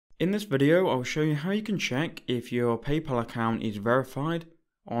In this video, I'll show you how you can check if your PayPal account is verified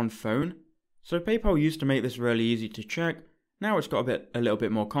on phone. So PayPal used to make this really easy to check. Now it's got a little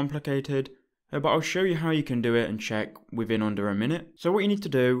bit more complicated, but I'll show you how you can do it and check within under a minute. So what you need to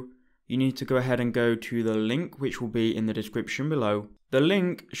do, you need to go ahead and go to the link which will be in the description below. The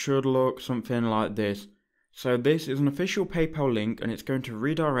link should look something like this. So this is an official PayPal link and it's going to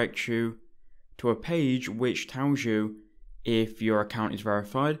redirect you to a page which tells you if your account is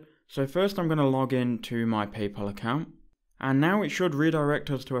verified. So first I'm going to log in to my PayPal account, and now it should redirect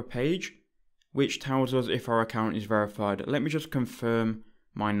us to a page which tells us if our account is verified. Let me just confirm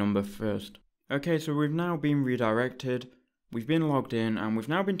my number first. Okay, so we've now been redirected, we've been logged in, and we've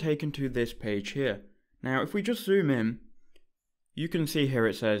now been taken to this page here. Now if we just zoom in, you can see here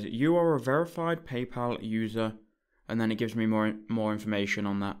it says you are a verified PayPal user, and then it gives me more information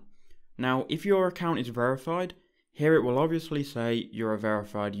on that. Now if your account is verified, here it will obviously say you're a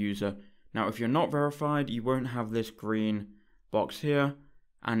verified user. Now if you're not verified, you won't have this green box here,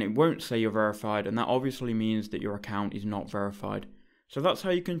 and it won't say you're verified, and that obviously means that your account is not verified. So that's how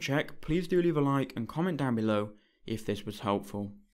you can check. Please do leave a like and comment down below if this was helpful.